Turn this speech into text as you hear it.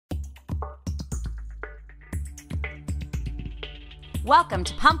Welcome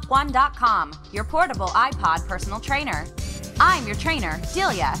to PumpOne.com, your portable iPod personal trainer. I'm your trainer,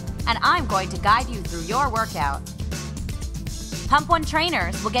 Delia, and I'm going to guide you through your workout. PumpOne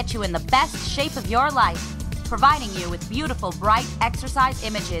trainers will get you in the best shape of your life, providing you with beautiful, bright exercise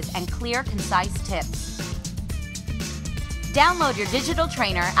images and clear, concise tips. Download your digital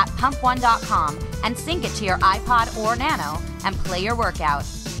trainer at PumpOne.com and sync it to your iPod or Nano and play your workout.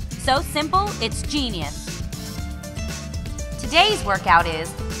 So simple, it's genius. Today's workout is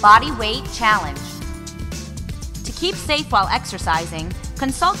Bodyweight Challenge. To keep safe while exercising,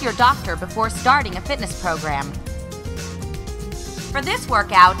 consult your doctor before starting a fitness program. For this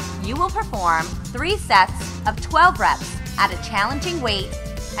workout, you will perform 3 sets of 12 reps at a challenging weight,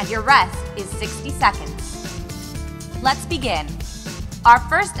 and your rest is 60 seconds. Let's begin. Our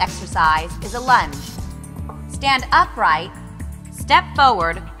first exercise is a lunge. Stand upright, step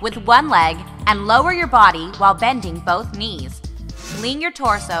forward with one leg, and lower your body while bending both knees. Lean your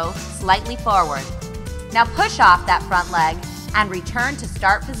torso slightly forward. Now push off that front leg and return to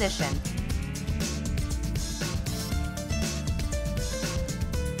start position.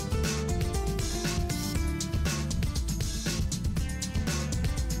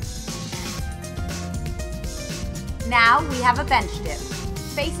 Now we have a bench dip.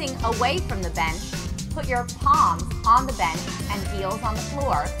 Facing away from the bench, put your palms on the bench and heels on the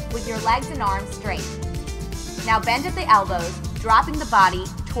floor with your legs and arms straight. Now bend at the elbows, dropping the body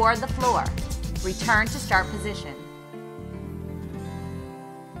toward the floor. Return to start position.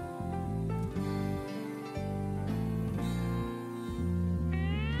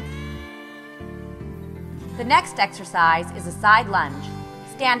 The next exercise is a side lunge.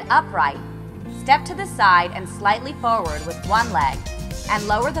 Stand upright, step to the side and slightly forward with one leg, and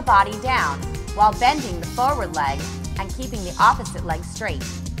lower the body down while bending the forward leg and keeping the opposite leg straight.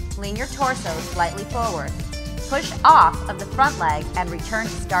 Lean your torso slightly forward. Push off of the front leg and return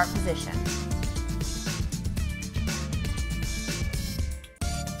to start position.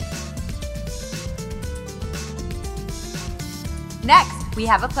 Next, we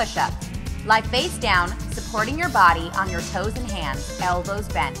have a push-up. Lie face down, supporting your body on your toes and hands, elbows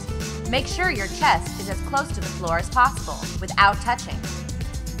bent. Make sure your chest is as close to the floor as possible without touching.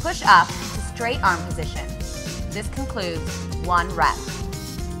 Push up to straight arm position. This concludes 1 rep.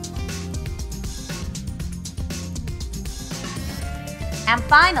 And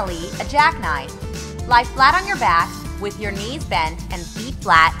finally, a jackknife. Lie flat on your back with your knees bent and feet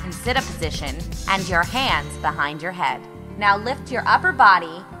flat in sit-up position and your hands behind your head. Now lift your upper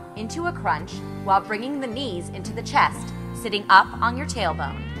body into a crunch while bringing the knees into the chest, sitting up on your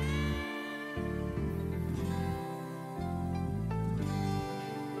tailbone.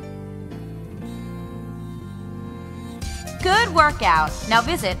 Good workout! Now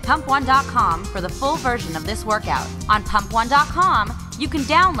visit PumpOne.com for the full version of this workout. On PumpOne.com, you can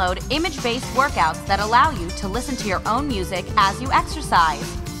download image-based workouts that allow you to listen to your own music as you exercise.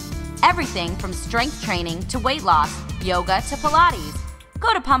 Everything from strength training to weight loss, yoga to Pilates.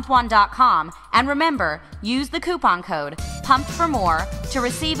 Go to PumpOne.com and remember, use the coupon code PUMPEDFORMORE to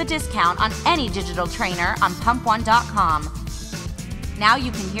receive a discount on any digital trainer on PumpOne.com. Now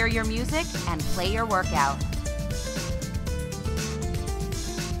you can hear your music and play your workout.